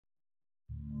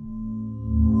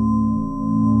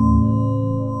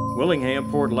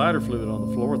Willingham poured lighter fluid on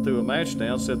the floor, threw a match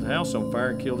down, set the house on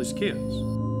fire, and killed his kids.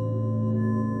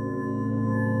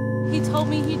 He told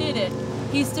me he did it.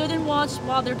 He stood and watched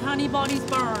while their tiny bodies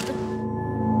burned.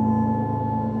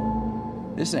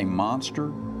 This is a monster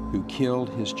who killed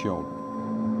his children.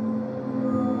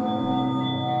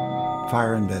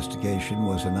 Fire investigation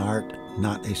was an art,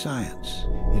 not a science.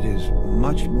 It is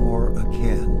much more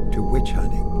akin to witch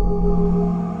hunting.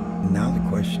 Now the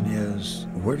question is,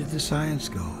 where did the science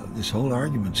go? This whole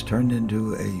argument's turned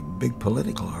into a big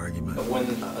political argument. When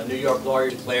a New York lawyer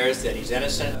declares that he's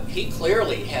innocent, he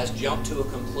clearly has jumped to a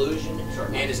conclusion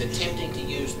and is attempting to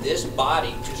use this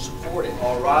body to support it.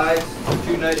 All rise.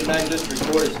 The 299 District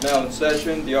Court is now in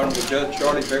session. The Honorable Judge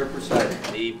Charlie Bair presiding.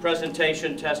 The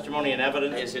presentation, testimony, and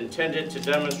evidence is intended to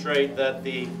demonstrate that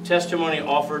the testimony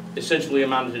offered essentially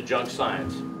amounted to junk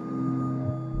science.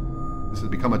 This has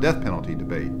become a death penalty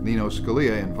debate. Nino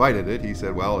Scalia invited it. He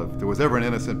said, well, if there was ever an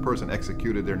innocent person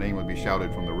executed, their name would be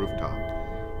shouted from the rooftop.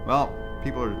 Well,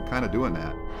 people are kind of doing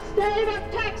that. State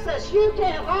of Texas, you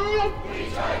can't hide! We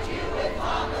charge you with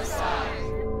homicide.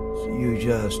 So you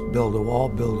just build a wall,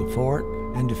 build a fort,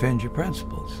 and defend your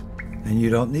principles. And you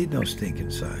don't need no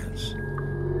stinking science.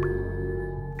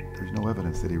 There's no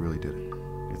evidence that he really did it.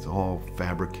 It's all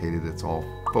fabricated, it's all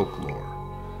folklore.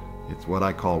 It's what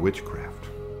I call witchcraft.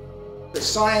 The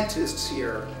scientists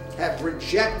here have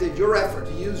rejected your effort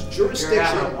to use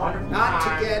jurisdiction not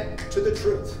to get to the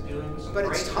truth. But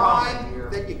it's time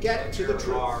that you get to the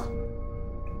truth.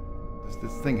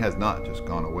 This thing has not just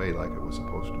gone away like it was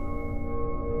supposed to.